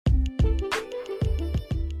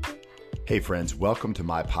Hey friends, welcome to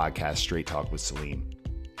my podcast, Straight Talk with Salim.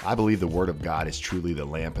 I believe the Word of God is truly the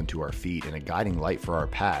lamp unto our feet and a guiding light for our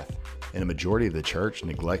path, and a majority of the church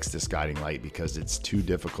neglects this guiding light because it's too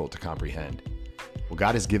difficult to comprehend. Well,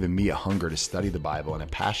 God has given me a hunger to study the Bible and a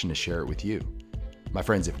passion to share it with you. My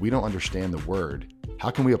friends, if we don't understand the Word,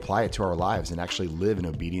 how can we apply it to our lives and actually live in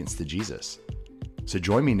obedience to Jesus? So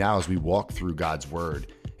join me now as we walk through God's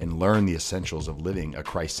Word and learn the essentials of living a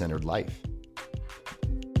Christ-centered life.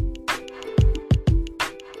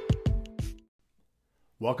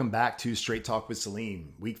 Welcome back to Straight Talk with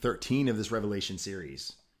Salim, week 13 of this Revelation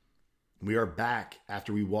series. We are back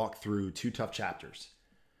after we walked through two tough chapters,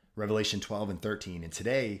 Revelation 12 and 13. And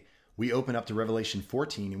today we open up to Revelation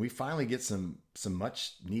 14 and we finally get some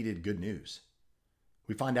much needed good news.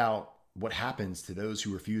 We find out what happens to those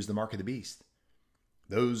who refuse the mark of the beast,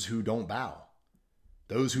 those who don't bow,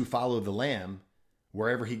 those who follow the Lamb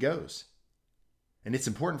wherever he goes. And it's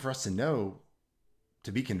important for us to know,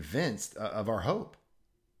 to be convinced of our hope.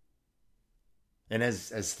 And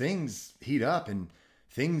as things heat up and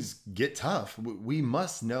things get tough, we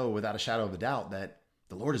must know without a shadow of a doubt that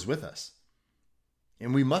the Lord is with us.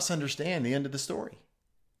 And we must understand the end of the story.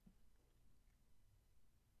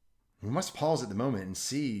 We must pause at the moment and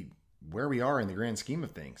see where we are in the grand scheme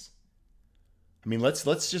of things. I mean, let's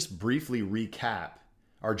just briefly recap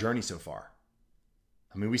our journey so far.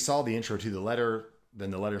 I mean, we saw the intro to the letter,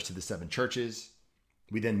 then the letters to the seven churches.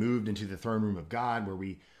 We then moved into the throne room of God where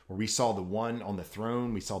we saw the one on the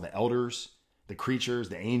throne. We saw the elders, the creatures,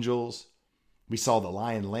 the angels. We saw the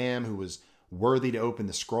lion lamb who was worthy to open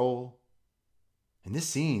the scroll. And this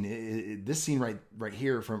scene right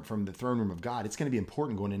here from the throne room of God, it's going to be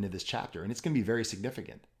important going into this chapter, and it's going to be very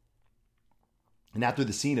significant. And after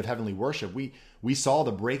the scene of heavenly worship, we saw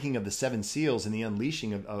the breaking of the seven seals and the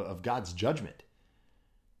unleashing of God's judgment.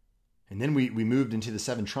 And then we moved into the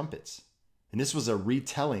seven trumpets. And this was a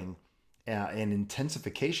retelling and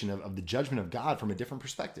intensification of the judgment of God from a different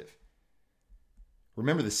perspective.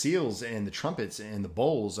 Remember, the seals and the trumpets and the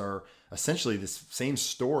bowls are essentially this same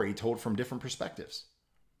story told from different perspectives.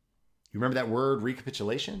 You remember that word,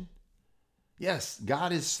 recapitulation? Yes,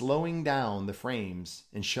 God is slowing down the frames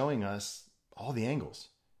and showing us all the angles.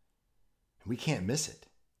 And we can't miss it.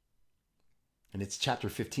 And it's chapter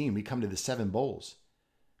 15. We come to the seven bowls.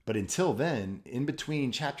 But until then, in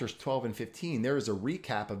between chapters 12 and 15, there is a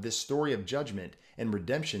recap of this story of judgment and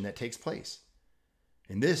redemption that takes place.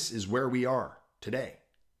 And this is where we are today.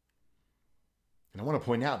 And I want to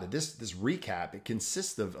point out that this recap, it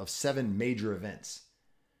consists of seven major events.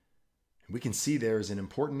 And we can see there is an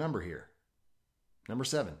important number here. Number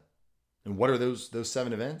 7. And what are those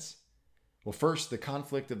seven events? Well, first, the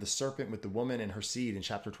conflict of the serpent with the woman and her seed in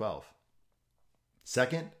chapter 12.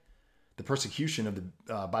 Second, the persecution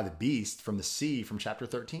by the beast from the sea from chapter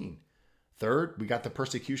 13. Third, we got the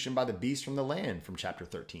persecution by the beast from the land from chapter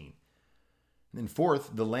 13. And then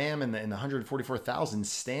fourth, the lamb and the 144,000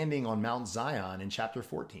 standing on Mount Zion in chapter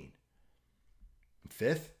 14. And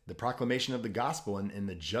fifth, the proclamation of the gospel and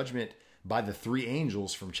the judgment by the three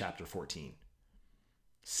angels from chapter 14.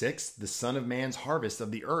 Sixth, the Son of Man's harvest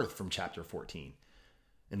of the earth from chapter 14.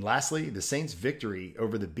 And lastly, the saints' victory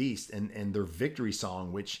over the beast and their victory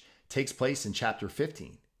song, which takes place in chapter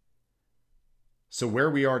 15. So where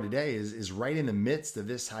we are today is right in the midst of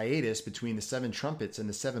this hiatus between the seven trumpets and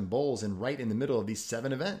the seven bowls, and right in the middle of these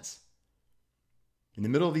seven events. In the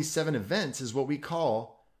middle of these seven events is what we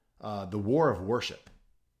call the war of worship.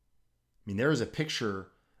 I mean, there is a picture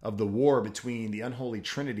of the war between the unholy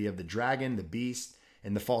trinity of the dragon, the beast,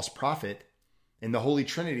 and the false prophet, and the holy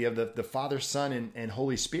trinity of the Father, Son, and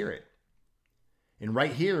Holy Spirit. And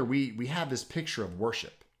right here, we have this picture of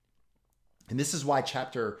worship. And this is why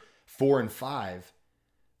chapter 4 and 5,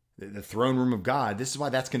 the throne room of God, this is why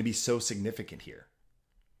that's going to be so significant here.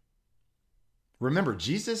 Remember,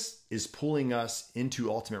 Jesus is pulling us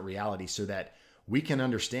into ultimate reality so that we can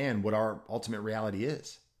understand what our ultimate reality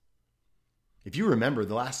is. If you remember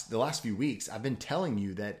the last few weeks, I've been telling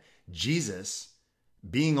you that Jesus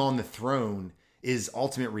being on the throne is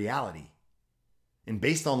ultimate reality. And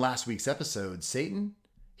based on last week's episode, Satan,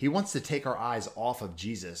 he wants to take our eyes off of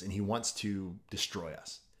Jesus and he wants to destroy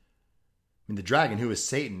us. I mean, the dragon, who is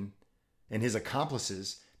Satan, and his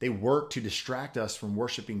accomplices, they work to distract us from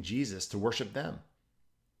worshiping Jesus to worship them.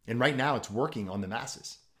 And right now it's working on the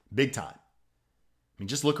masses, big time. I mean,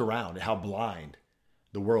 just look around at how blind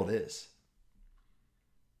the world is.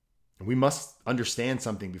 And we must understand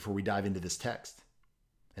something before we dive into this text.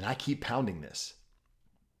 And I keep pounding this.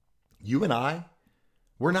 You and I,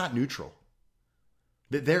 we're not neutral.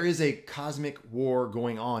 That there is a cosmic war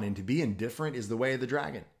going on, and to be indifferent is the way of the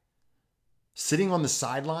dragon. Sitting on the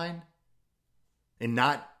sideline and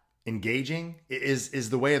not engaging is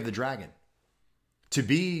the way of the dragon. To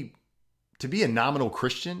be a nominal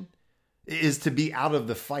Christian is to be out of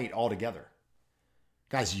the fight altogether.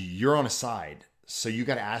 Guys, you're on a side, so you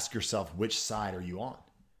got to ask yourself, which side are you on?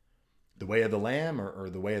 The way of the Lamb or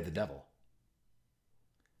the way of the devil?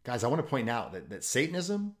 Guys, I want to point out that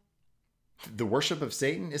Satanism, the worship of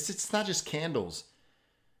Satan, it's not just candles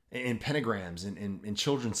and pentagrams and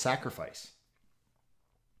children's sacrifice.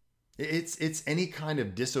 It's any kind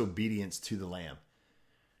of disobedience to the Lamb.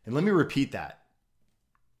 And let me repeat that.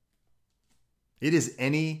 It is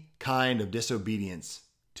any kind of disobedience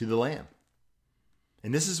to the Lamb.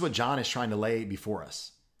 And this is what John is trying to lay before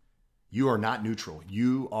us. You are not neutral.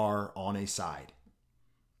 You are on a side.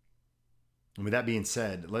 And with that being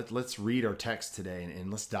said, let's read our text today and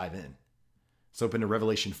let's dive in. Let's open to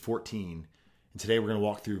Revelation 14. And today we're going to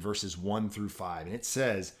walk through verses 1 through 5. And it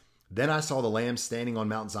says, "Then I saw the Lamb standing on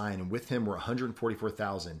Mount Zion, and with him were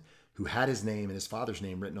 144,000 who had his name and his Father's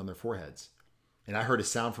name written on their foreheads. And I heard a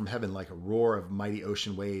sound from heaven like a roar of mighty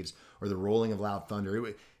ocean waves or the rolling of loud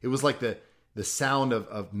thunder." It was like the sound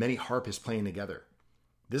of many harpists playing together.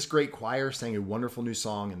 This great choir sang a wonderful new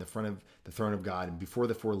song in the front of the throne of God and before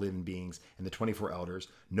the 4 living beings and the 24 elders.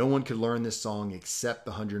 No one could learn this song except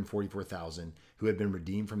the 144,000 who had been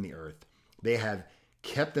redeemed from the earth. They have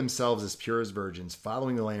kept themselves as pure as virgins,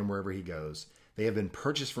 following the Lamb wherever he goes. They have been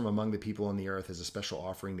purchased from among the people on the earth as a special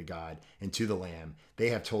offering to God and to the Lamb. They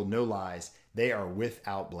have told no lies. They are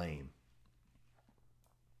without blame.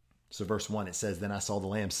 So verse 1, it says, "Then I saw the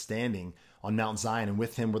Lamb standing on Mount Zion, and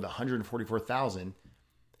with him were the 144,000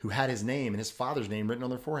 who had his name and his Father's name written on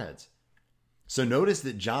their foreheads." So notice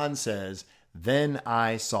that John says, "Then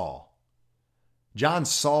I saw." John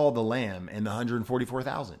saw the Lamb and the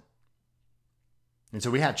 144,000. And so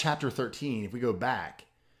we have chapter 13. If we go back,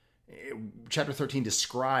 chapter 13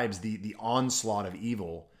 describes the onslaught of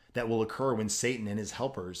evil that will occur when Satan and his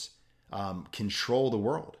helpers control the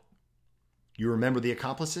world. You remember the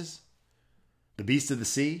accomplices? The beast of the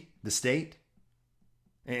sea, the state,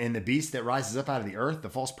 and the beast that rises up out of the earth, the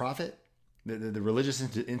false prophet, the religious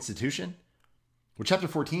institution. Well, chapter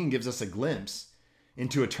 14 gives us a glimpse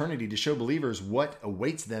into eternity to show believers what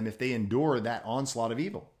awaits them if they endure that onslaught of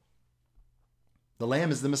evil. The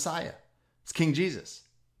Lamb is the Messiah. It's King Jesus.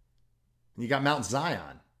 And you got Mount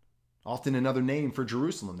Zion, often another name for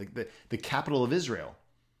Jerusalem, the capital of Israel.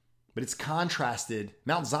 But it's contrasted,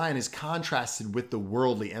 Mount Zion is contrasted with the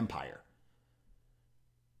worldly empire.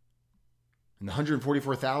 And the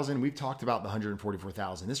 144,000, we've talked about the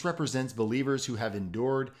 144,000. This represents believers who have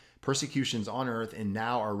endured persecutions on earth and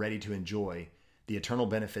now are ready to enjoy the eternal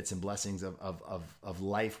benefits and blessings of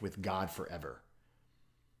life with God forever.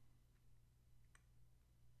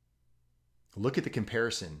 Look at the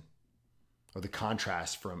comparison or the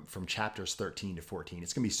contrast from chapters 13 to 14.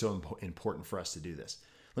 It's going to be so important for us to do this.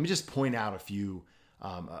 Let me just point out a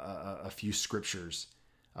few scriptures,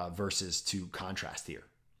 verses to contrast here.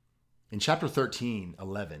 In chapter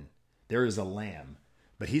 13:11, there is a lamb,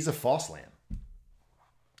 but he's a false lamb.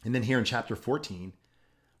 And then here in chapter 14,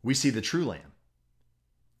 we see the true lamb.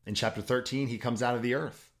 In chapter 13, he comes out of the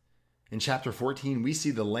earth. In chapter 14, we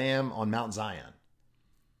see the lamb on Mount Zion.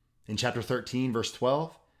 In chapter 13, verse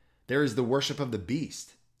 12, there is the worship of the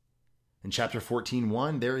beast. In chapter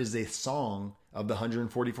 14:1, there is a song of the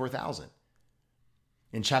 144,000.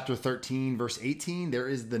 In chapter 13, verse 18, there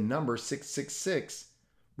is the number 666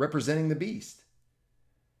 representing the beast.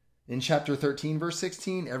 In chapter 13, verse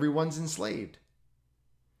 16, everyone's enslaved.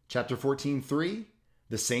 Chapter 14:3,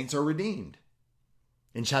 the saints are redeemed.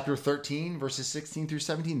 In chapter 13, verses 16 through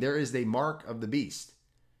 17, there is a mark of the beast.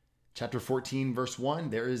 Chapter 14, verse 1,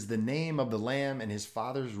 there is the name of the Lamb and his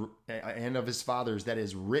fathers and of his fathers that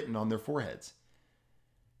is written on their foreheads.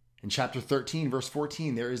 In chapter 13, verse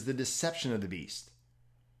 14, there is the deception of the beast.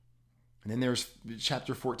 And then there's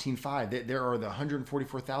chapter 14:5. There are the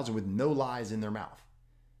 144,000 with no lies in their mouth.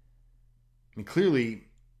 I mean, clearly,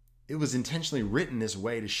 it was intentionally written this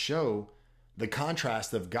way to show the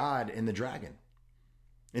contrast of God and the dragon.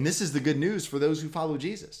 And this is the good news for those who follow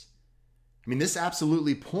Jesus. I mean, this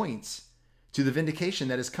absolutely points to the vindication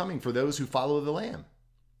that is coming for those who follow the Lamb.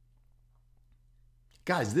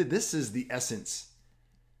 Guys, this is the essence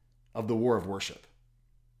of the war of worship.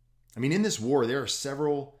 I mean, in this war, there are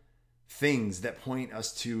several things that point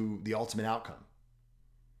us to the ultimate outcome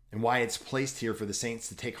and why it's placed here for the saints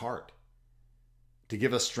to take heart, to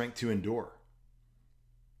give us strength to endure.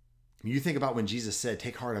 I mean, you think about when Jesus said,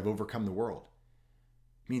 "Take heart, I've overcome the world."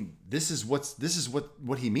 I mean, this is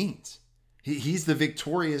what he means. He's the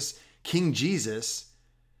victorious King Jesus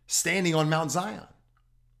standing on Mount Zion.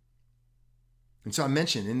 And so I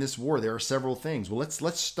mentioned in this war, there are several things. Well,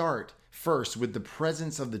 let's start first with the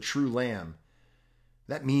presence of the true Lamb.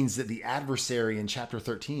 That means that the adversary in chapter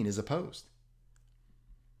 13 is opposed.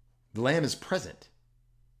 The Lamb is present.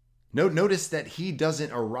 Notice that he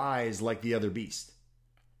doesn't arise like the other beast.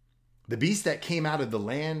 The beasts that came out of the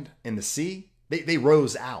land and the sea, they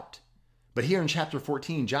rose out. But here in chapter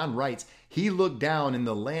 14, John writes, he looked down and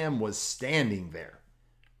the Lamb was standing there.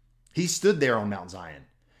 He stood there on Mount Zion.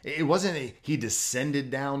 It wasn't he descended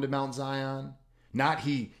down to Mount Zion, not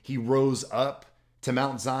he rose up to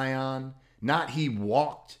Mount Zion, not he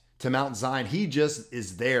walked to Mount Zion. He just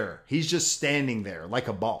is there. He's just standing there like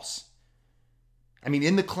a boss. I mean,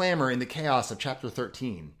 in the clamor, in the chaos of chapter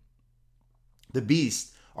 13, the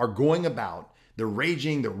beasts are going about, they're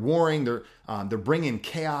raging, they're warring, they're bringing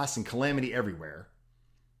chaos and calamity everywhere.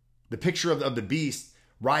 The picture of the beast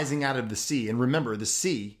rising out of the sea, and remember, the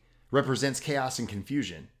sea represents chaos and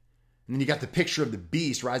confusion. And then you got the picture of the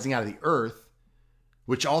beast rising out of the earth,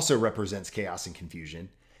 which also represents chaos and confusion.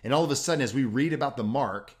 And all of a sudden, as we read about the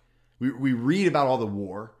mark, we read about all the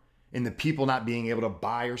war and the people not being able to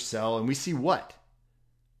buy or sell. And we see what?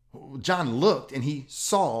 John looked and he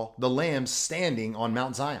saw the Lamb standing on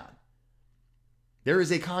Mount Zion. There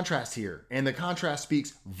is a contrast here, and the contrast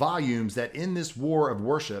speaks volumes that in this war of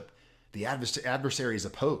worship, the adversary is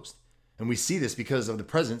opposed. And we see this because of the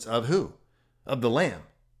presence of who? Of the Lamb,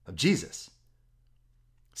 of Jesus.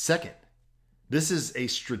 Second, this is a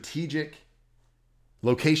strategic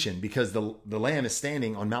location because the Lamb is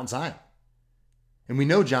standing on Mount Zion. And we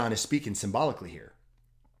know John is speaking symbolically here.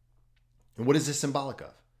 And what is this symbolic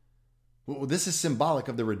of? Well, this is symbolic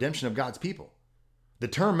of the redemption of God's people. The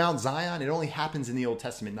term Mount Zion, it only happens in the Old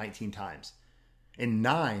Testament 19 times. And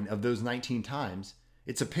 9 of those 19 times,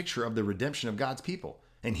 it's a picture of the redemption of God's people.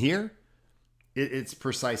 And here, it's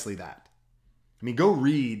precisely that. I mean, go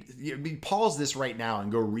read, pause this right now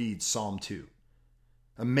and go read Psalm 2.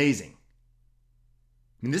 Amazing.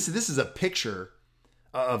 I mean, this is a picture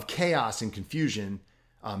of chaos and confusion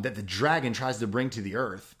that the dragon tries to bring to the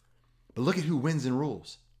earth. But look at who wins and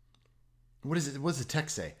rules. What does the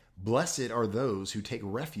text say? Blessed are those who take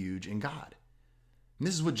refuge in God. And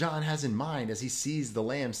this is what John has in mind as he sees the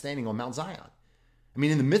Lamb standing on Mount Zion. I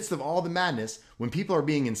mean, in the midst of all the madness, when people are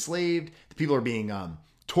being enslaved, the people are being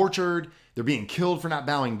tortured, they're being killed for not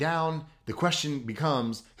bowing down, the question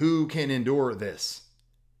becomes, who can endure this?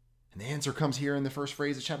 And the answer comes here in the first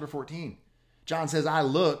phrase of chapter 14. John says, I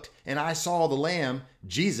looked and I saw the Lamb,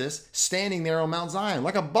 Jesus, standing there on Mount Zion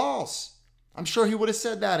like a boss. I'm sure he would have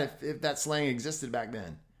said that if that slang existed back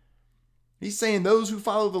then. He's saying those who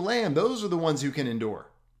follow the Lamb, those are the ones who can endure.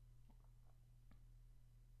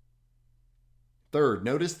 Third,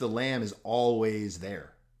 notice the Lamb is always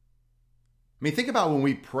there. I mean, think about when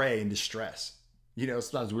we pray in distress. You know,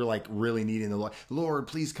 sometimes we're like really needing the Lord. Lord,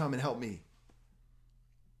 please come and help me.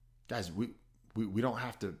 Guys, we don't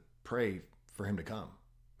have to pray for him to come.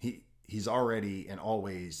 He's already and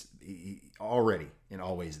always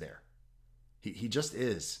there. He just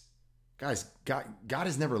is. Guys, God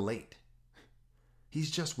is never late.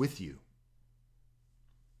 He's just with you.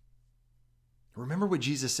 Remember what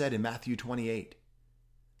Jesus said in Matthew 28.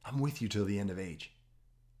 I'm with you till the end of age.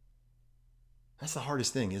 That's the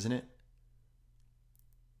hardest thing, isn't it?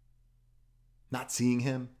 Not seeing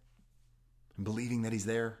him and believing that he's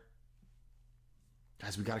there.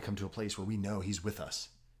 Guys, we got to come to a place where we know he's with us.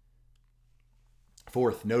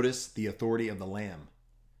 Fourth, notice the authority of the Lamb.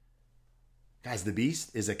 Guys, the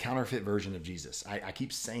beast is a counterfeit version of Jesus. I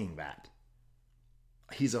keep saying that.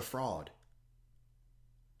 He's a fraud.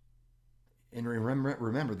 And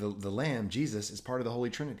remember the Lamb, Jesus, is part of the Holy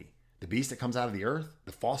Trinity. The beast that comes out of the earth,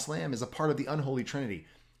 the false lamb, is a part of the unholy Trinity.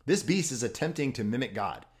 This beast is attempting to mimic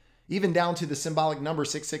God, even down to the symbolic number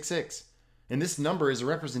 666. And this number is a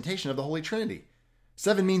representation of the Holy Trinity.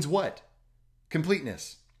 7 means what?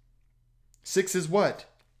 Completeness. 6 is what?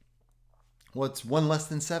 Well, it's 1 less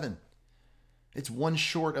than 7. It's 1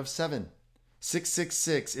 short of 7.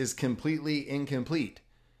 666 is completely incomplete,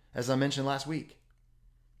 as I mentioned last week.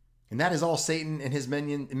 And that is all Satan and his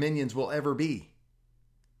minions will ever be.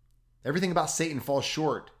 Everything about Satan falls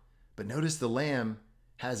short, but notice the Lamb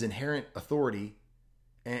has inherent authority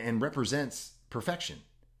and represents perfection.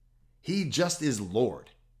 He just is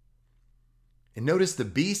Lord. And notice the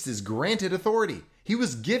beast is granted authority. He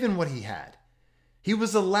was given what he had. He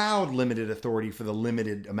was allowed limited authority for the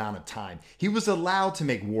limited amount of time. He was allowed to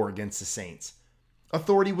make war against the saints.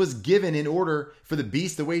 Authority was given in order for the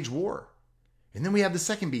beast to wage war. And then we have the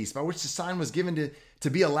second beast, by which the sign was given to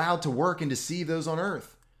be allowed to work and deceive those on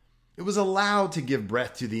earth. It was allowed to give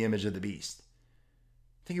breath to the image of the beast.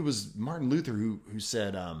 I think it was Martin Luther who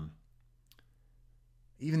said,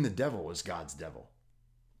 Even the devil is God's devil.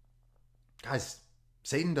 Guys,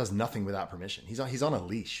 Satan does nothing without permission. He's on a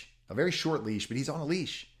leash, a very short leash, but he's on a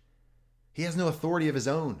leash. He has no authority of his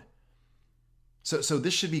own. So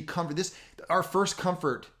this should be comfort. Our first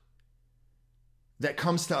comfort that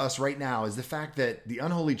comes to us right now is the fact that the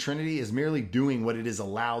unholy Trinity is merely doing what it is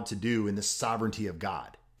allowed to do in the sovereignty of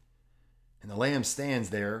God. And the Lamb stands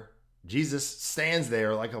there. Jesus stands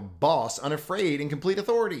there like a boss, unafraid, in complete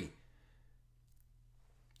authority.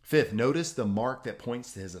 Fifth, notice the mark that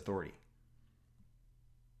points to his authority.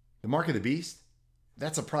 The mark of the beast,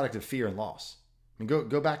 that's a product of fear and loss. I mean,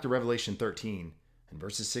 go back to Revelation 13 and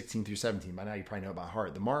verses 16 through 17. By now you probably know it by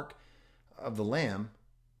heart. The mark of the Lamb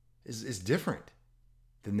is different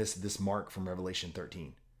than this mark from Revelation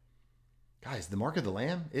 13. Guys, the mark of the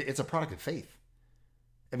Lamb, it's a product of faith.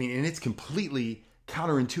 I mean, and it's completely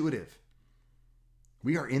counterintuitive.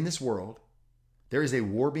 We are in this world. There is a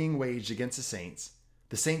war being waged against the saints.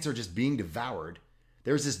 The saints are just being devoured.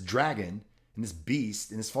 There's this dragon and this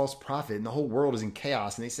beast and this false prophet, and the whole world is in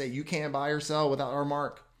chaos. And they say, you can't buy or sell without our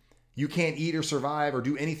mark. You can't eat or survive or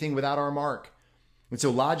do anything without our mark. And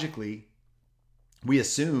so logically, we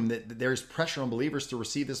assume that there's pressure on believers to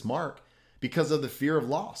receive this mark because of the fear of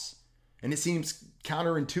loss. And it seems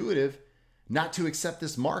counterintuitive not to accept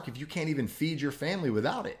this mark if you can't even feed your family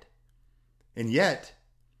without it. And yet,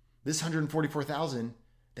 this 144,000,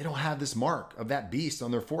 they don't have this mark of that beast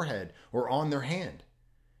on their forehead or on their hand.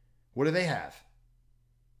 What do they have?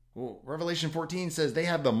 Well, Revelation 14 says they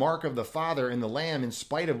have the mark of the Father and the Lamb in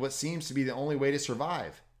spite of what seems to be the only way to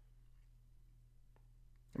survive.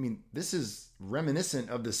 I mean, this is reminiscent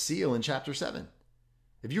of the seal in chapter 7.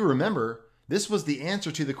 If you remember, this was the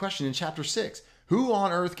answer to the question in chapter 6. Who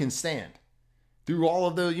on earth can stand? Through all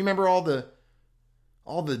of you remember all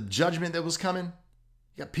the judgment that was coming?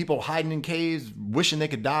 You got people hiding in caves, wishing they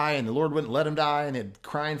could die, and the Lord wouldn't let them die, and they're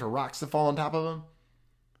crying for rocks to fall on top of them.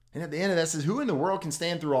 And at the end of that says, who in the world can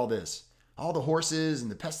stand through all this? All the horses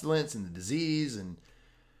and the pestilence and the disease and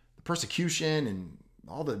the persecution and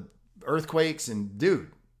all the earthquakes. And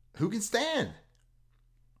dude, who can stand?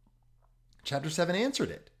 Chapter 7 answered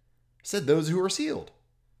it. It said those who are sealed.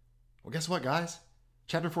 Well, guess what, guys?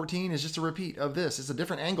 Chapter 14 is just a repeat of this. It's a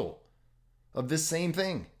different angle of this same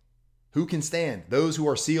thing. Who can stand? Those who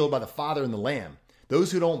are sealed by the Father and the Lamb.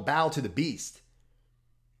 Those who don't bow to the beast.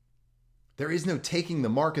 There is no taking the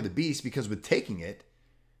mark of the beast, because with taking it,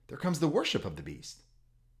 there comes the worship of the beast.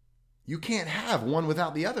 You can't have one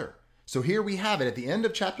without the other. So here we have it. At the end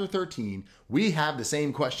of chapter 13, we have the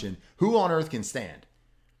same question. Who on earth can stand?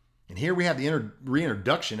 And here we have the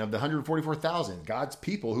reintroduction of the 144,000, God's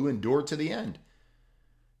people who endured to the end.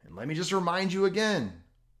 And let me just remind you again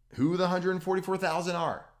who the 144,000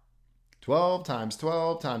 are. 12 times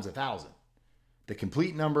 12 times 1,000. The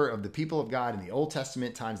complete number of the people of God in the Old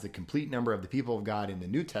Testament times the complete number of the people of God in the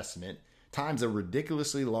New Testament times a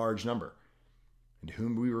ridiculously large number. And to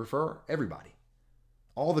whom we refer? Everybody.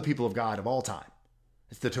 All the people of God of all time.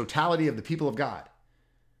 It's the totality of the people of God.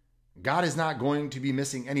 God is not going to be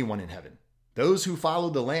missing anyone in heaven. Those who follow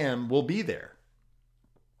the Lamb will be there.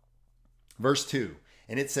 Verse 2,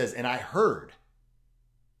 and it says, and I heard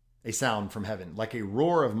a sound from heaven, like a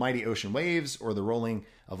roar of mighty ocean waves or the rolling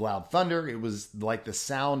of loud thunder. It was like the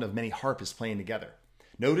sound of many harpists playing together.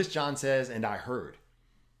 Notice John says, and I heard.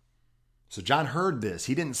 So John heard this.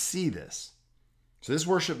 He didn't see this. So this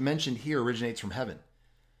worship mentioned here originates from heaven.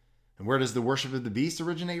 And where does the worship of the beast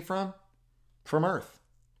originate from? From earth.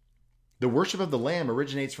 The worship of the Lamb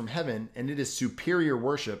originates from heaven, and it is superior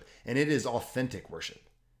worship, and it is authentic worship.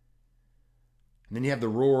 And then you have the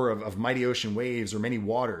roar of mighty ocean waves or many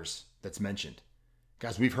waters that's mentioned.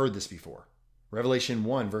 Guys, we've heard this before. Revelation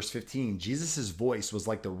 1, verse 15, Jesus' voice was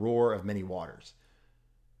like the roar of many waters.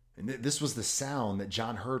 And this was the sound that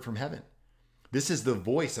John heard from heaven. This is the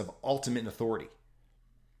voice of ultimate authority.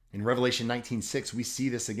 In Revelation 19:6, we see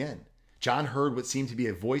this again. John heard what seemed to be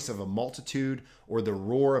a voice of a multitude or the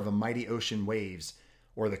roar of a mighty ocean waves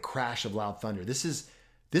or the crash of loud thunder.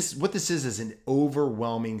 What this is an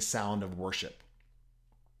overwhelming sound of worship.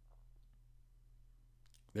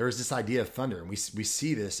 There is this idea of thunder, and we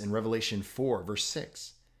see this in Revelation 4, verse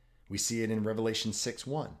 6. We see it in Revelation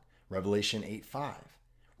 6:1, Revelation 8:5,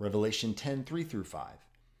 Revelation 10:3 through 5.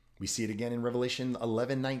 We see it again in Revelation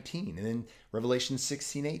 11:19, and then Revelation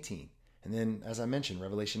 16:18, and then, as I mentioned,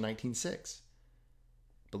 Revelation 19:6.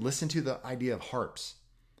 But listen to the idea of harps.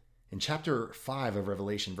 In chapter 5 of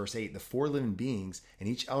Revelation, verse 8, the 4 living beings and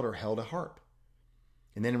each elder held a harp.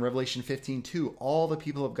 And then in Revelation 15:2, all the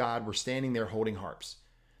people of God were standing there holding harps.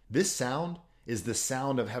 This sound is the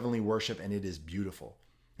sound of heavenly worship, and it is beautiful.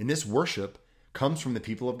 And this worship comes from the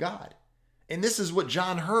people of God. And this is what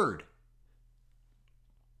John heard.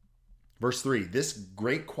 Verse 3, this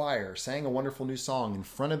great choir sang a wonderful new song in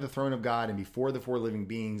front of the throne of God and before the four living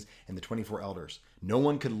beings and the 24 elders. No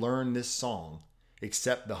one could learn this song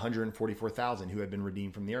except the 144,000 who had been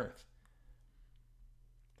redeemed from the earth.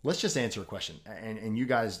 Let's just answer a question. And you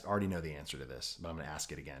guys already know the answer to this, but I'm going to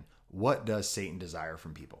ask it again. What does Satan desire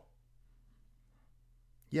from people?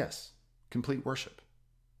 Yes, complete worship.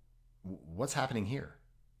 What's happening here?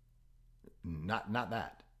 Not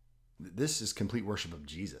that. This is complete worship of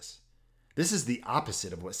Jesus. This is the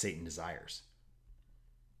opposite of what Satan desires.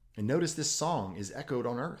 And notice this song is echoed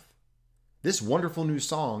on earth. This wonderful new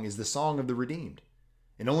song is the song of the redeemed.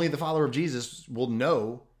 And only the follower of Jesus will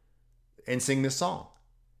know and sing this song.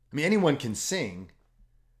 I mean, anyone can sing,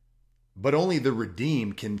 but only the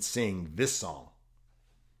redeemed can sing this song.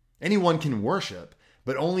 Anyone can worship,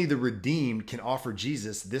 but only the redeemed can offer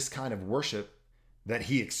Jesus this kind of worship that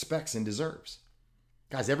he expects and deserves.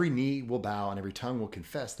 Guys, every knee will bow and every tongue will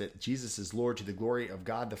confess that Jesus is Lord to the glory of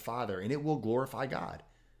God the Father, and it will glorify God.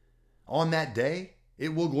 On that day,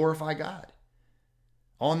 it will glorify God.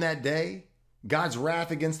 On that day, God's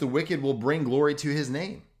wrath against the wicked will bring glory to his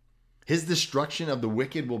name. His destruction of the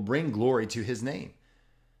wicked will bring glory to his name.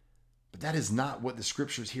 But that is not what the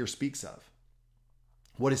scriptures here speaks of.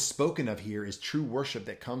 What is spoken of here is true worship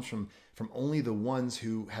that comes from only the ones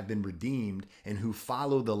who have been redeemed and who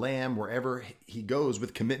follow the Lamb wherever he goes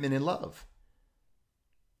with commitment and love.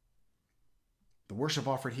 The worship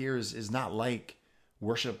offered here is not like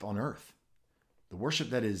worship on earth. The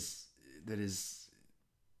worship that this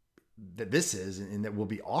is and that will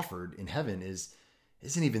be offered in heaven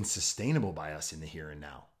isn't even sustainable by us in the here and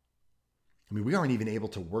now. I mean, we aren't even able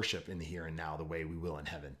to worship in the here and now the way we will in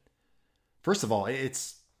heaven. First of all,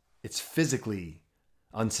 it's physically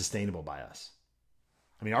unsustainable by us.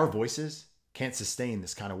 I mean, our voices can't sustain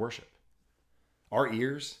this kind of worship. Our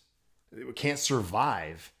ears can't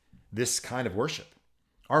survive this kind of worship.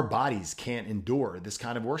 Our bodies can't endure this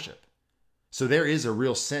kind of worship. So there is a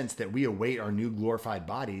real sense that we await our new glorified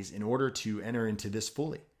bodies in order to enter into this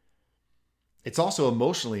fully. It's also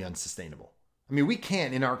emotionally unsustainable. I mean, we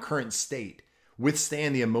can't, in our current state,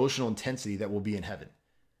 withstand the emotional intensity that will be in heaven.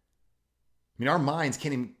 I mean, our minds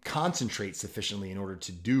can't even concentrate sufficiently in order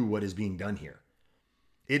to do what is being done here.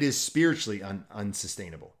 It is spiritually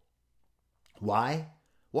unsustainable. Why?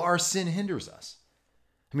 Well, our sin hinders us.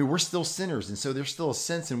 I mean, we're still sinners, and so there's still a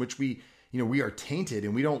sense in which we are tainted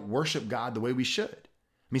and we don't worship God the way we should.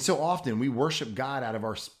 I mean, so often we worship God out of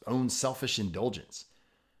our own selfish indulgence.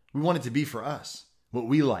 We want it to be for us, what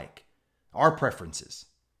we like, our preferences.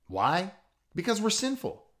 Why? Because we're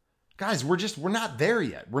sinful. Guys, we're not there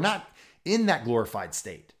yet. We're not in that glorified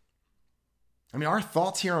state. I mean, our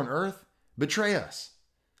thoughts here on earth betray us.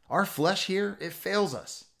 Our flesh here, it fails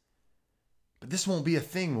us. But this won't be a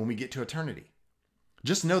thing when we get to eternity.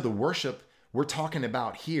 Just know the worship we're talking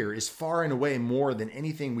about here is far and away more than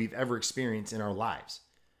anything we've ever experienced in our lives.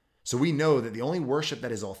 So we know that the only worship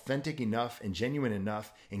that is authentic enough and genuine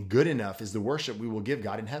enough and good enough is the worship we will give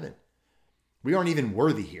God in heaven. We aren't even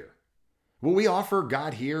worthy here. What we offer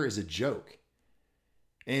God here is a joke.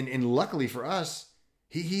 And luckily for us,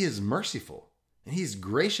 he is merciful and he's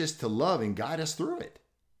gracious to love and guide us through it.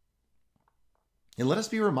 And let us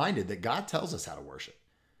be reminded that God tells us how to worship.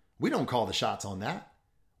 We don't call the shots on that.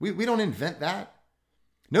 We don't invent that.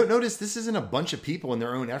 Notice this isn't a bunch of people in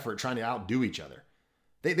their own effort trying to outdo each other.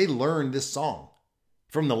 They learned this song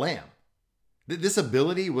from the Lamb. This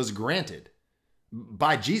ability was granted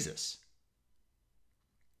by Jesus.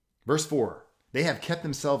 Verse 4, they have kept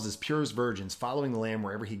themselves as pure as virgins, following the Lamb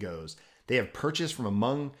wherever he goes. They have purchased from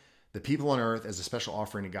among the people on earth as a special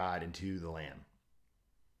offering to God and to the Lamb.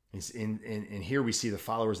 And here we see the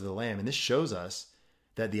followers of the Lamb, and this shows us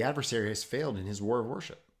that the adversary has failed in his war of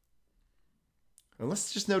worship. And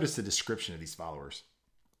let's just notice the description of these followers.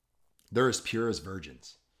 They're as pure as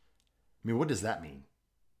virgins. I mean, what does that mean?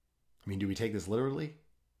 I mean, do we take this literally?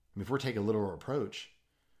 I mean, if we're taking a literal approach,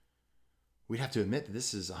 we'd have to admit that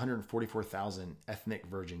this is 144,000 ethnic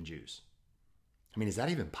virgin Jews. I mean, is that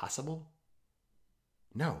even possible?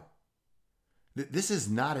 No. This is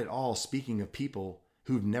not at all speaking of people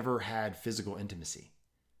who've never had physical intimacy.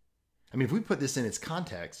 I mean, if we put this in its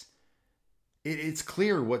context, it's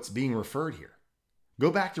clear what's being referred here.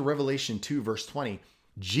 Go back to Revelation 2, verse 20.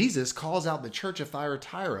 Jesus calls out the church of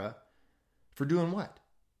Thyatira for doing what?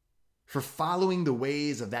 For following the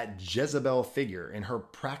ways of that Jezebel figure and her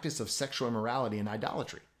practice of sexual immorality and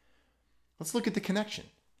idolatry. Let's look at the connection.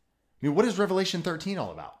 I mean, what is Revelation 13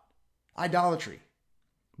 all about? Idolatry,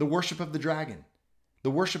 the worship of the dragon,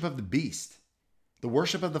 the worship of the beast, the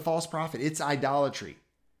worship of the false prophet. It's idolatry.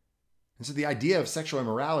 And so the idea of sexual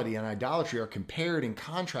immorality and idolatry are compared and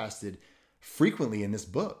contrasted frequently in this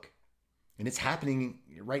book. And it's happening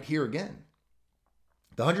right here again.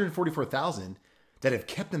 The 144,000 that have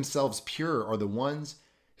kept themselves pure are the ones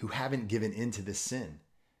who haven't given in to this sin.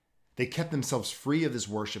 They kept themselves free of this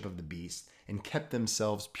worship of the beast and kept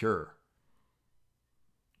themselves pure.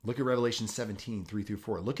 Look at Revelation 17,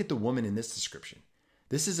 3-4. Look at the woman in this description.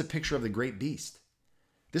 This is a picture of the great beast.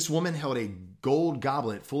 This woman held a gold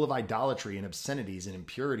goblet full of idolatry and obscenities and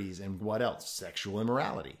impurities and what else? Sexual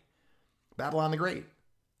immorality. Babylon the Great.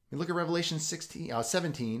 Look at Revelation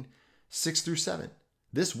 17, 6-7.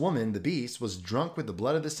 This woman, the beast, was drunk with the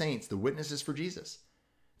blood of the saints, the witnesses for Jesus.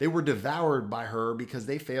 They were devoured by her because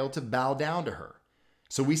they failed to bow down to her.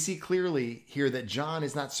 So we see clearly here that John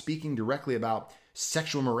is not speaking directly about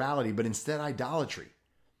sexual morality, but instead idolatry.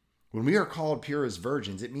 When we are called pure as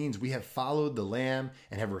virgins, it means we have followed the Lamb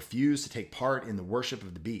and have refused to take part in the worship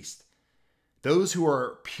of the beast. Those who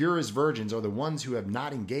are pure as virgins are the ones who have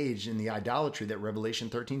not engaged in the idolatry that Revelation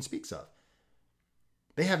 13 speaks of.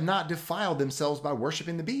 They have not defiled themselves by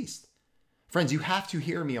worshiping the beast. Friends, you have to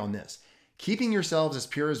hear me on this. Keeping yourselves as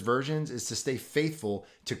pure as virgins is to stay faithful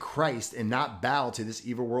to Christ and not bow to this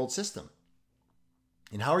evil world system.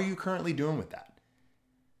 And how are you currently doing with that?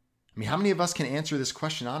 I mean, how many of us can answer this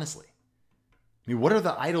question honestly? I mean, what are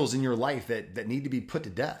the idols in your life that need to be put to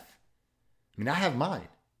death? I mean, I have mine.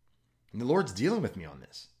 And the Lord's dealing with me on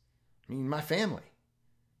this. I mean, my family,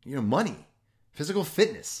 money, physical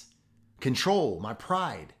fitness, control, my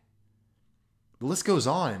pride. The list goes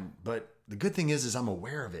on, but the good thing is I'm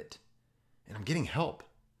aware of it and I'm getting help.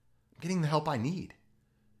 I'm getting the help I need.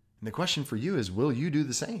 And the question for you is, will you do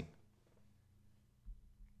the same?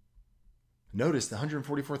 Notice the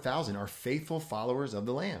 144,000 are faithful followers of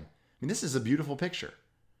the Lamb. I mean, this is a beautiful picture.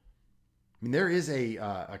 I mean, there is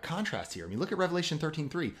a contrast here. I mean, look at Revelation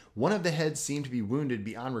 13:3. One of the heads seemed to be wounded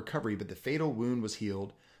beyond recovery, but the fatal wound was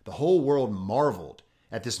healed. The whole world marveled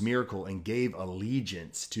at this miracle and gave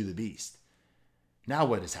allegiance to the beast. Now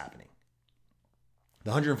what is happening? The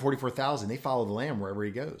 144,000, they follow the Lamb wherever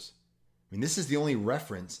he goes. I mean, this is the only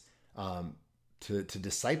reference to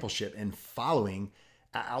discipleship and following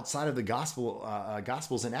outside of the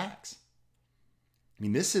Gospels and Acts. I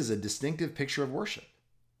mean, this is a distinctive picture of worship.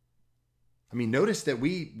 I mean, notice that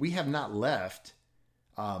we have not left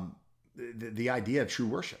the idea of true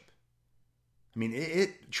worship. I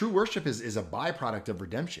mean, true worship is a byproduct of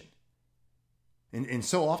redemption. And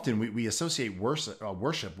so often we associate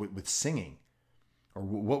worship with singing or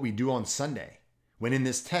what we do on Sunday, when in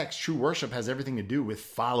this text, true worship has everything to do with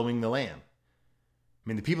following the Lamb. I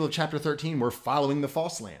mean, the people of chapter 13 were following the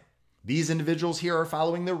false lamb. These individuals here are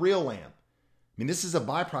following the real lamb. I mean, this is a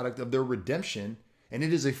byproduct of their redemption, and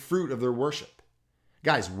it is a fruit of their worship.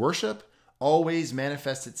 Guys, worship always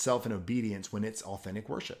manifests itself in obedience when it's authentic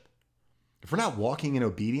worship. If we're not walking in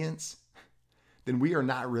obedience, then we are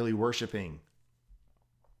not really worshiping.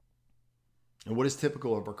 And what is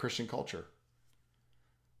typical of our Christian culture?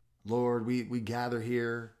 Lord, we gather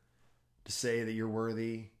here to say that you're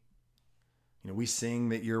worthy. We sing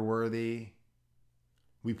that you're worthy.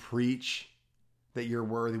 We preach that you're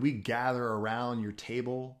worthy. We gather around your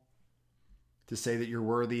table to say that you're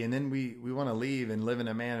worthy. And then we want to leave and live in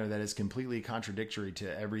a manner that is completely contradictory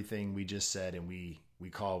to everything we just said. And we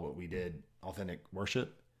call what we did authentic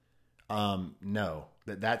worship. No,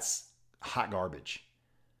 that's hot garbage.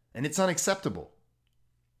 And it's unacceptable.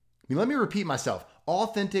 I mean, let me repeat myself.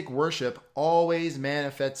 Authentic worship always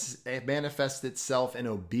manifests itself in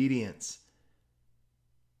obedience.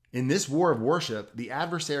 In this war of worship, the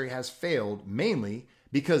adversary has failed mainly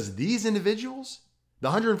because these individuals, the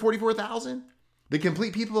 144,000, the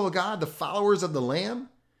complete people of God, the followers of the Lamb,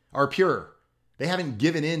 are pure. They haven't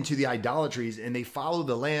given in to the idolatries and they follow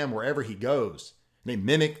the Lamb wherever he goes. They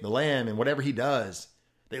mimic the Lamb and whatever he does.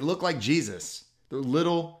 They look like Jesus. They're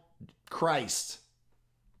little Christ.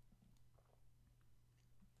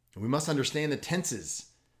 And we must understand the tenses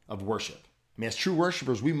of worship. I mean, as true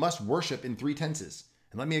worshipers, we must worship in 3 tenses.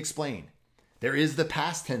 And let me explain. There is the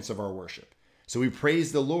past tense of our worship. So we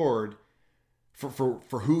praise the Lord for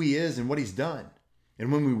who he is and what he's done.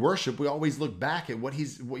 And when we worship, we always look back at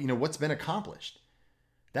what's been accomplished.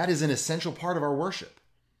 That is an essential part of our worship.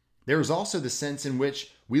 There is also the sense in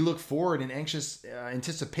which we look forward in anxious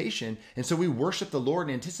anticipation. And so we worship the Lord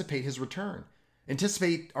and anticipate his return,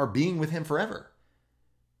 anticipate our being with him forever.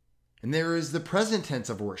 And there is the present tense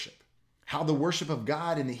of worship. How the worship of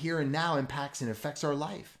God in the here and now impacts and affects our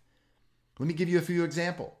life. Let me give you a few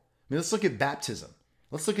examples. Let's look at baptism.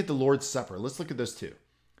 Let's look at the Lord's Supper. Let's look at those two.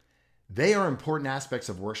 They are important aspects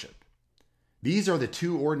of worship. These are the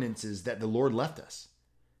 2 ordinances that the Lord left us.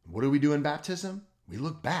 What do we do in baptism? We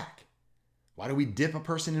look back. Why do we dip a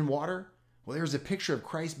person in water? Well, there's a picture of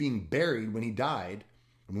Christ being buried when he died.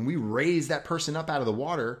 And when we raise that person up out of the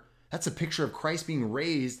water, that's a picture of Christ being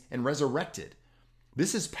raised and resurrected.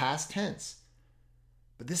 This is past tense.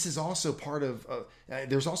 But this is also part of,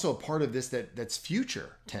 there's also a part of this that's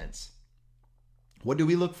future tense. What do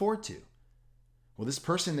we look forward to? Well, this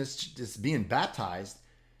person that's being baptized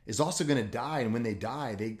is also going to die. And when they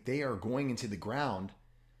die, they are going into the ground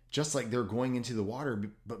just like they're going into the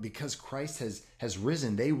water. But because Christ has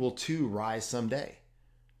risen, they will too rise someday.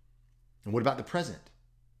 And what about the present?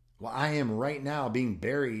 Well, I am right now being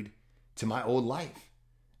buried to my old life.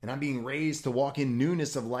 And I'm being raised to walk in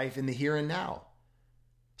newness of life in the here and now.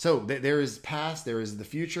 So there is past, there is the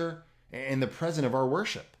future, and the present of our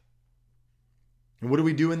worship. And what do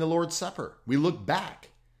we do in the Lord's Supper? We look back.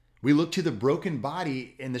 We look to the broken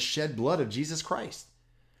body and the shed blood of Jesus Christ.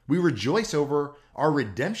 We rejoice over our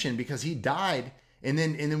redemption because he died. And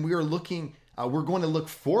then we are looking, we're going to look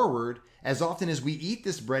forward as often as we eat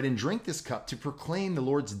this bread and drink this cup to proclaim the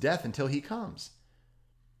Lord's death until he comes.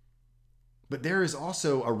 But there is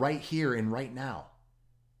also a right here and right now.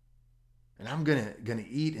 And I'm gonna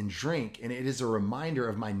eat and drink, and it is a reminder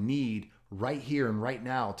of my need right here and right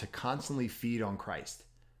now to constantly feed on Christ.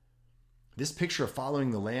 This picture of following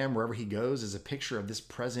the Lamb wherever he goes is a picture of this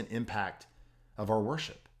present impact of our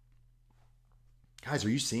worship. Guys, are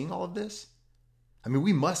you seeing all of this? I mean,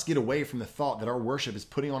 we must get away from the thought that our worship is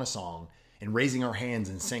putting on a song and raising our hands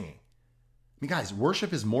and singing. I mean, guys,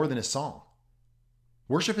 worship is more than a song.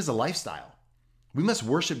 Worship is a lifestyle. We must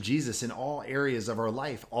worship Jesus in all areas of our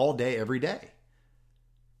life, all day, every day.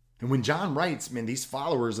 And when John writes, man, these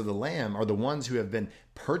followers of the Lamb are the ones who have been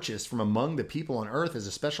purchased from among the people on earth as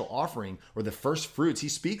a special offering or the first fruits, he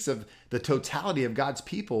speaks of the totality of God's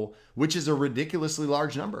people, which is a ridiculously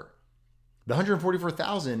large number. The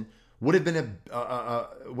 144,000 would have been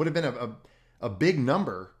a big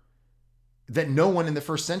number that no one in the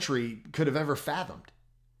first century could have ever fathomed.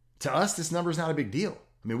 To us, this number is not a big deal.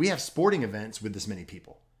 I mean, we have sporting events with this many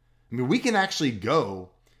people. I mean, we can actually go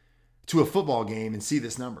to a football game and see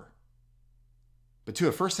this number. But to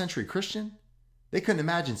a first century Christian, they couldn't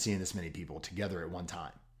imagine seeing this many people together at one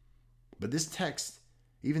time. But this text,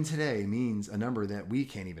 even today, means a number that we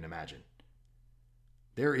can't even imagine.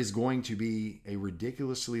 There is going to be a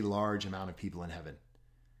ridiculously large amount of people in heaven.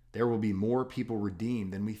 There will be more people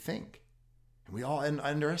redeemed than we think. And we all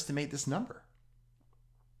underestimate this number.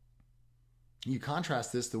 You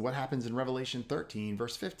contrast this to what happens in Revelation 13,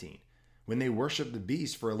 verse 15, when they worship the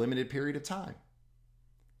beast for a limited period of time.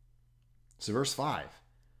 So verse 5,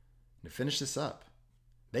 to finish this up,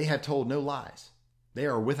 they have told no lies. They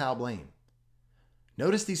are without blame.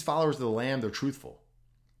 Notice these followers of the Lamb, they're truthful.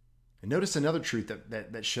 And notice another truth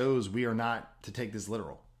that shows we are not to take this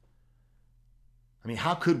literal. I mean,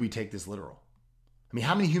 how could we take this literal? I mean,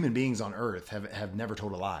 how many human beings on earth have never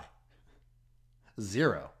told a lie?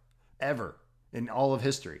 Zero. Ever. In all of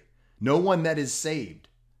history. No one that is saved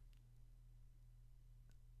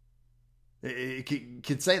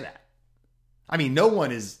could say that. I mean, no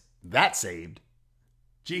one is that saved.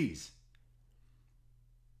 Jeez.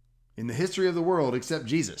 In the history of the world except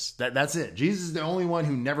Jesus. That's it. Jesus is the only one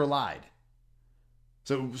who never lied.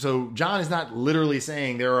 So John is not literally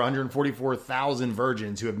saying there are 144,000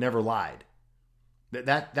 virgins who have never lied.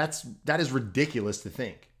 That is ridiculous to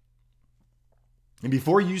think. And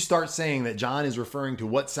before you start saying that John is referring to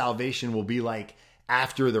what salvation will be like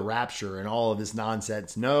after the rapture and all of this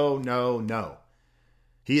nonsense, no.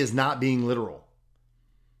 He is not being literal.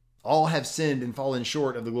 All have sinned and fallen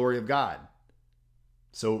short of the glory of God.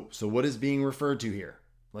 So what is being referred to here?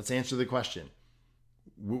 Let's answer the question.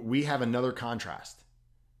 We have another contrast.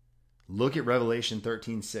 Look at Revelation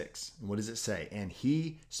 13:6. What does it say? And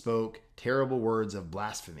he spoke terrible words of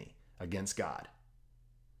blasphemy against God,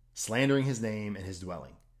 slandering his name and his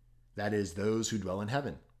dwelling. That is, those who dwell in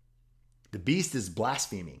heaven. The beast is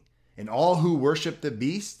blaspheming. And all who worship the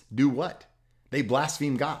beast do what? They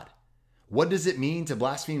blaspheme God. What does it mean to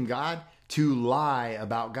blaspheme God? To lie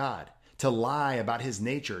about God. To lie about his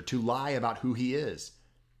nature. To lie about who he is.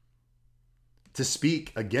 To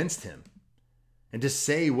speak against him. And to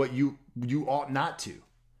say what you ought not to.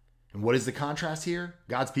 And what is the contrast here?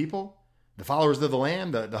 God's people? The followers of the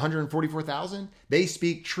Lamb, the 144,000, they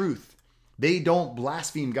speak truth. They don't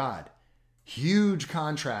blaspheme God. Huge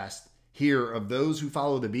contrast here of those who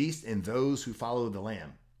follow the beast and those who follow the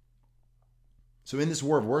Lamb. So in this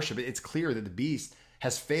war of worship, it's clear that the beast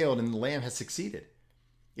has failed and the Lamb has succeeded.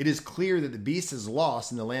 It is clear that the beast has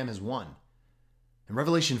lost and the Lamb has won. And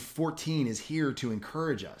Revelation 14 is here to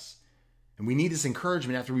encourage us. And we need this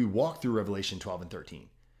encouragement after we walk through Revelation 12 and 13.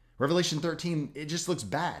 Revelation 13, it just looks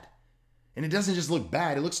bad. And it doesn't just look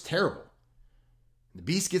bad, it looks terrible. The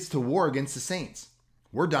beast gets to war against the saints.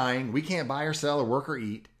 We're dying. We can't buy or sell or work or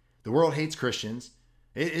eat. The world hates Christians.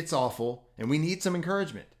 It's awful. And we need some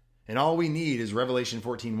encouragement. And all we need is Revelation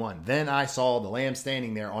 14:1. Then I saw the Lamb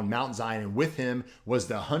standing there on Mount Zion, and with him was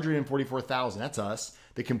the 144,000. That's us.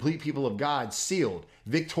 The complete people of God, sealed,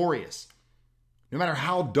 victorious. No matter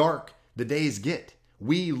how dark the days get,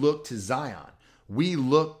 we look to Zion. We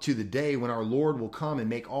look to the day when our Lord will come and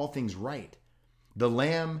make all things right. The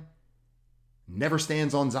Lamb never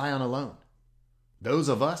stands on Zion alone. Those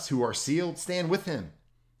of us who are sealed stand with him.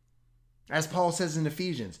 As Paul says in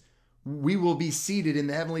Ephesians, we will be seated in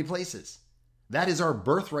the heavenly places. That is our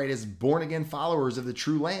birthright as born-again followers of the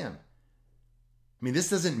true Lamb. I mean, this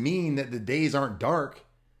doesn't mean that the days aren't dark,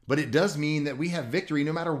 but it does mean that we have victory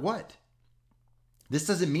no matter what. This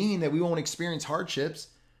doesn't mean that we won't experience hardships,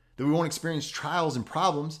 that we won't experience trials and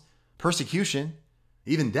problems, persecution,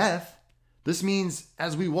 even death. This means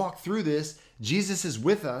as we walk through this, Jesus is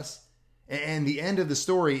with us, and the end of the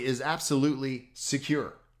story is absolutely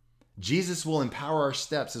secure. Jesus will empower our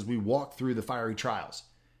steps as we walk through the fiery trials.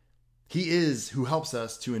 He is who helps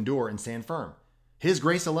us to endure and stand firm. His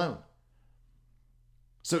grace alone.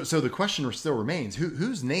 So the question still remains,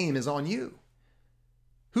 whose name is on you?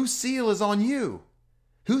 Whose seal is on you?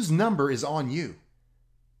 Whose number is on you?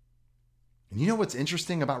 And you know what's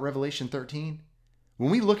interesting about Revelation 13?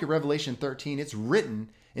 When we look at Revelation 13, it's written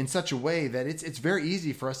in such a way that it's very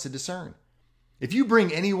easy for us to discern. If you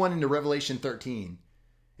bring anyone into Revelation 13,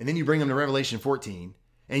 and then you bring them to Revelation 14,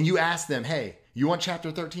 and you ask them, hey, you want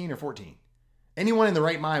chapter 13 or 14? Anyone in the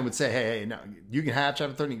right mind would say, hey, no, you can have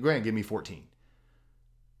chapter 13. Go ahead and give me 14.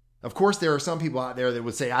 Of course, there are some people out there that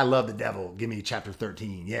would say, I love the devil. Give me chapter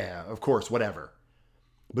 13. Yeah, of course, whatever.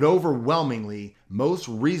 But overwhelmingly, most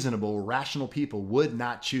reasonable, rational people would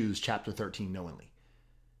not choose chapter 13 knowingly.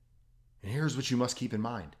 And here's what you must keep in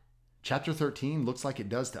mind. Chapter 13 looks like it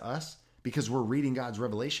does to us because we're reading God's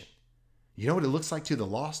revelation. You know what it looks like to the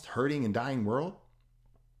lost, hurting, and dying world?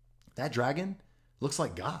 That dragon looks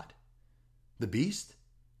like God. The beast,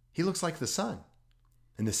 he looks like the Son.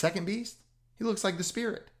 And the second beast, he looks like the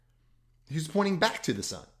Spirit. He's pointing back to the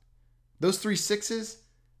Son. Those 3 6s,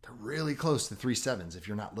 they're really close to 3 7s if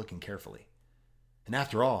you're not looking carefully. And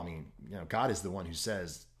after all, I mean, God is the one who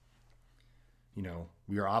says,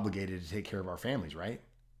 we are obligated to take care of our families, right?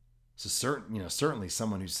 So certainly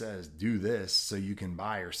someone who says, do this so you can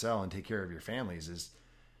buy or sell and take care of your families is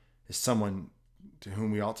someone to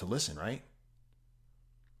whom we ought to listen, right?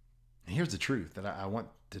 And here's the truth that I want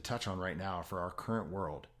to touch on right now for our current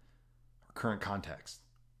world, our current context.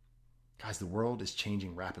 Guys, the world is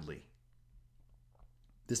changing rapidly.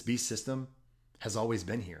 This beast system has always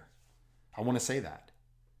been here. I want to say that.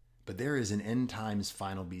 But there is an end times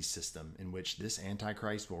final beast system in which this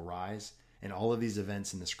Antichrist will rise and all of these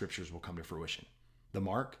events in the scriptures will come to fruition. The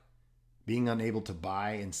mark, being unable to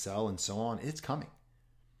buy and sell and so on, it's coming.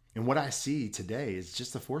 And what I see today is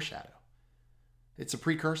just a foreshadow. It's a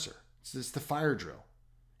precursor. It's just the fire drill.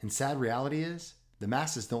 And sad reality is the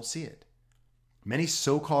masses don't see it. Many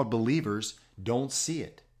so-called believers don't see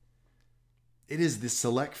it. It is the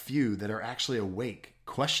select few that are actually awake,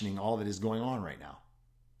 questioning all that is going on right now.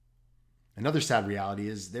 Another sad reality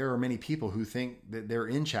is there are many people who think that they're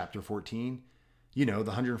in chapter 14, the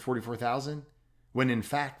 144,000, when in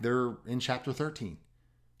fact they're in chapter 13.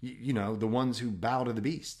 The ones who bow to the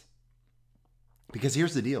beast. Because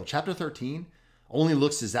here's the deal. Chapter 13 only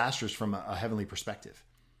looks disastrous from a heavenly perspective.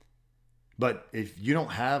 But if you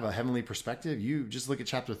don't have a heavenly perspective, you just look at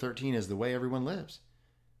chapter 13 as the way everyone lives.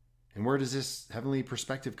 And where does this heavenly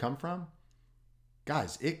perspective come from?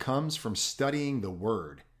 Guys, it comes from studying the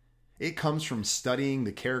Word. It comes from studying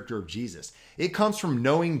the character of Jesus. It comes from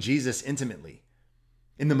knowing Jesus intimately.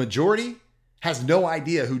 And the majority has no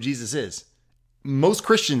idea who Jesus is. Most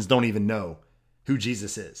Christians don't even know who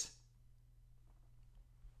Jesus is.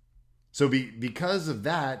 So because of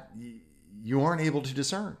that, you aren't able to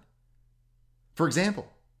discern. For example,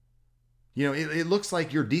 it looks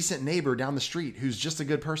like your decent neighbor down the street who's just a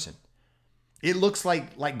good person. It looks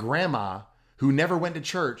like grandma who never went to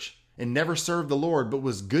church and never served the Lord, but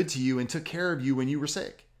was good to you and took care of you when you were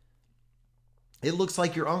sick. It looks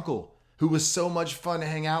like your uncle who was so much fun to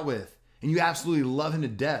hang out with and you absolutely love him to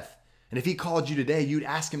death. And if he called you today, you'd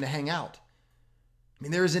ask him to hang out. I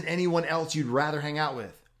mean, there isn't anyone else you'd rather hang out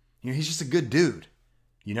with. He's just a good dude,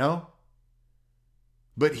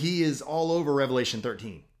 But he is all over Revelation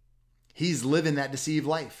 13. He's living that deceived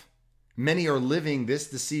life. Many are living this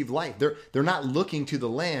deceived life. They're not looking to the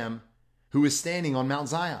Lamb who is standing on Mount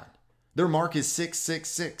Zion. Their mark is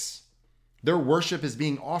 666. Their worship is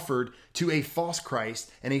being offered to a false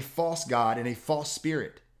Christ and a false God and a false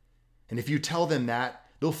spirit. And if you tell them that,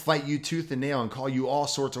 they'll fight you tooth and nail and call you all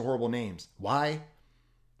sorts of horrible names. Why?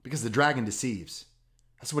 Because the dragon deceives.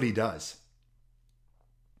 That's what he does.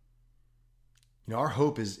 Our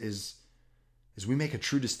hope is we make a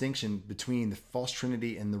true distinction between the false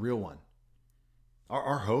trinity and the real one.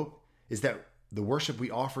 Our hope is that the worship we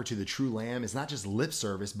offer to the true Lamb is not just lip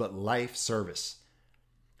service, but life service.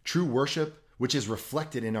 True worship, which is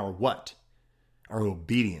reflected in our what? Our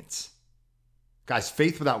obedience. Guys,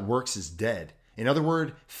 faith without works is dead. In other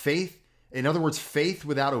words, faith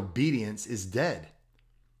without obedience is dead.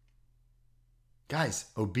 Guys,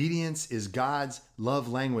 obedience is God's love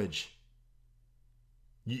language.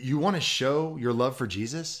 You want to show your love for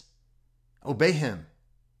Jesus? Obey him.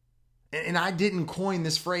 And I didn't coin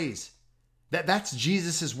this phrase. That's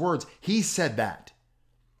Jesus' words. He said that.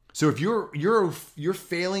 So if you're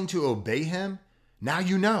failing to obey him, now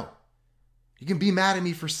you know. You can be mad at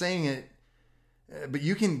me for saying it, but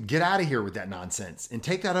you can get out of here with that nonsense and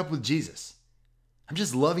take that up with Jesus. I'm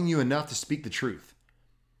just loving you enough to speak the truth.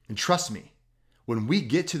 And trust me, when we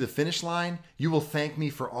get to the finish line, you will thank me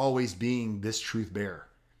for always being this truth bearer.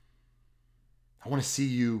 I want to see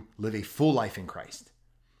you live a full life in Christ.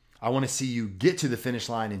 I want to see you get to the finish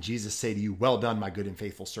line and Jesus say to you, well done, my good and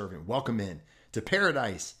faithful servant. Welcome in to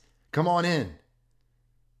paradise. Come on in.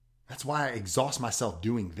 That's why I exhaust myself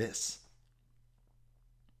doing this.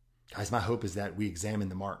 Guys, my hope is that we examine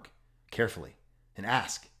the mark carefully and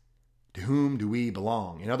ask, to whom do we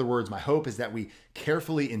belong? In other words, my hope is that we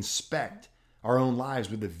carefully inspect our own lives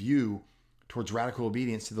with a view towards radical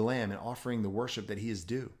obedience to the Lamb and offering the worship that he is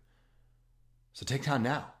due. So take time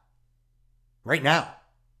now, right now.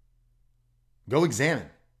 Go examine.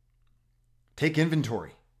 Take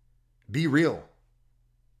inventory. Be real.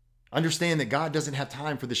 Understand that God doesn't have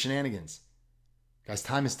time for the shenanigans. Guys,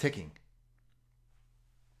 time is ticking.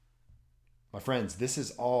 My friends, this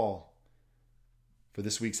is all for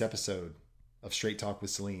this week's episode of Straight Talk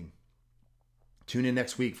with Salim. Tune in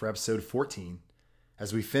next week for episode 14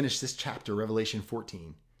 as we finish this chapter, Revelation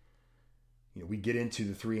 14. We get into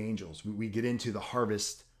the three angels. We get into the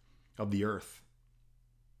harvest of the earth.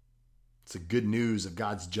 It's the good news of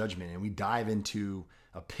God's judgment, and we dive into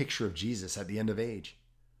a picture of Jesus at the end of age.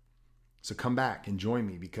 So come back and join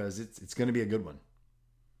me because it's going to be a good one.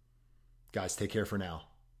 Guys, take care for now.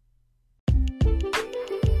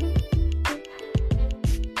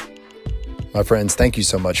 My friends, thank you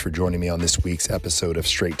so much for joining me on this week's episode of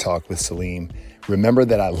Straight Talk with Salim. Remember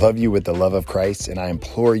that I love you with the love of Christ, and I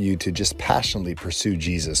implore you to just passionately pursue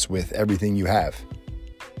Jesus with everything you have.